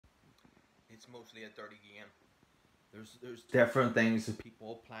it's mostly a dirty game. There's different things that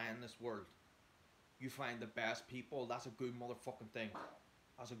people apply in this world. You find the best people, that's a good motherfucking thing.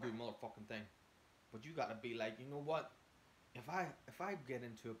 That's a good motherfucking thing. But you gotta be like, you know what? If I get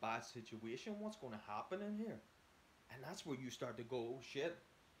into a bad situation, what's gonna happen in here? And that's where you start to go, oh shit,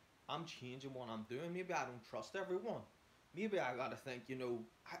 I'm changing what I'm doing. Maybe I don't trust everyone. Maybe I gotta think,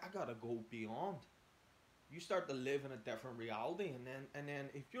 I gotta go beyond. You start to live in a different reality, and then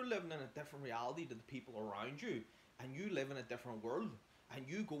if you're living in a different reality to the people around you, and you live in a different world, and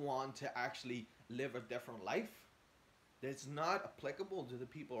you go on to actually live a different life that's not applicable to the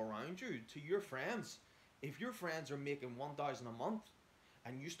people around you, to your friends. If your friends are making 1,000 a month,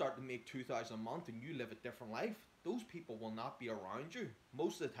 and you start to make 2,000 a month, and you live a different life, those people will not be around you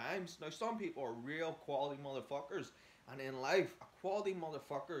most of the times. Now, some people are real quality motherfuckers, and in life, a quality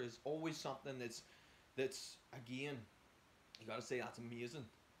motherfucker is always something that's again, you gotta say that's amazing.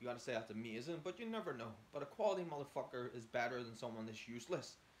 You gotta say that's amazing, but you never know. But a quality motherfucker is better than someone that's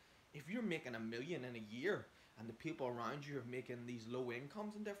useless. If you're making 1 million in a year and the people around you are making these low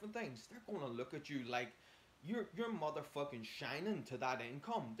incomes and different things, they're gonna look at you like you're motherfucking shining to that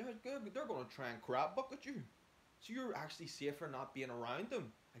income. They're gonna try and crap bucket you. So you're actually safer not being around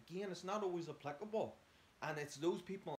them. Again, it's not always applicable. And it's those people